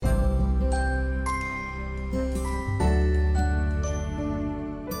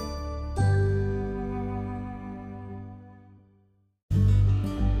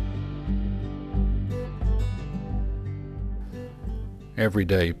Every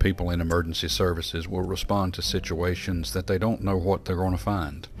day, people in emergency services will respond to situations that they don't know what they're going to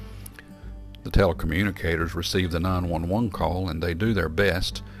find. The telecommunicators receive the 911 call and they do their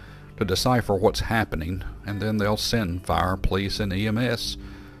best to decipher what's happening, and then they'll send fire, police, and EMS,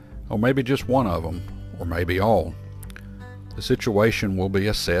 or maybe just one of them, or maybe all. The situation will be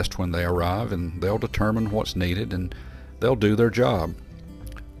assessed when they arrive, and they'll determine what's needed, and they'll do their job.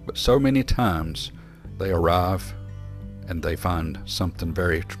 But so many times they arrive and they find something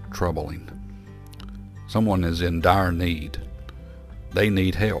very troubling. Someone is in dire need. They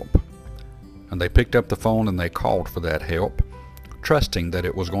need help. And they picked up the phone and they called for that help, trusting that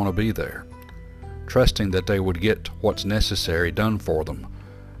it was going to be there, trusting that they would get what's necessary done for them,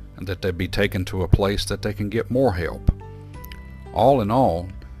 and that they'd be taken to a place that they can get more help. All in all,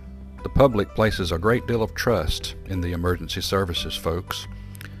 the public places a great deal of trust in the emergency services folks,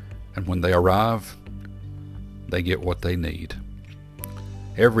 and when they arrive, they get what they need.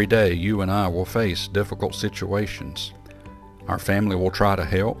 Every day you and I will face difficult situations. Our family will try to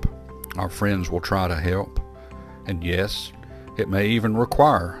help, our friends will try to help, and yes, it may even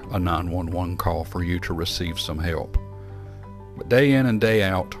require a 911 call for you to receive some help. But day in and day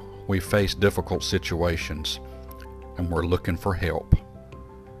out, we face difficult situations, and we're looking for help.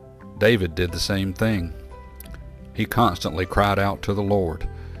 David did the same thing. He constantly cried out to the Lord.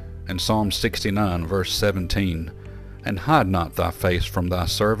 In Psalm 69, verse 17, "And hide not thy face from thy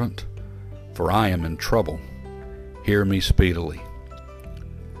servant, for I am in trouble. Hear me speedily."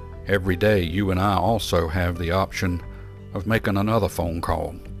 Every day you and I also have the option of making another phone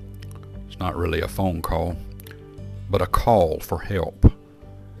call. It's not really a phone call, but a call for help.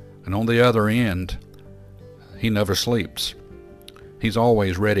 And on the other end, He never sleeps. He's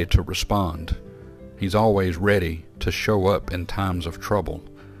always ready to respond. He's always ready to show up in times of trouble.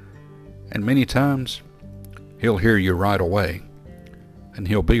 And many times, He'll hear you right away, and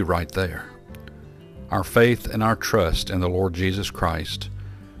He'll be right there. Our faith and our trust in the Lord Jesus Christ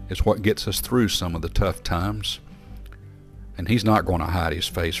is what gets us through some of the tough times. And He's not going to hide His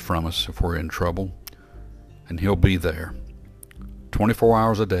face from us if we're in trouble. And He'll be there 24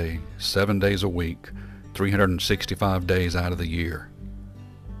 hours a day, 7 days a week, 365 days out of the year,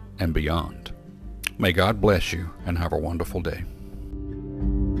 and beyond. May God bless you and have a wonderful day.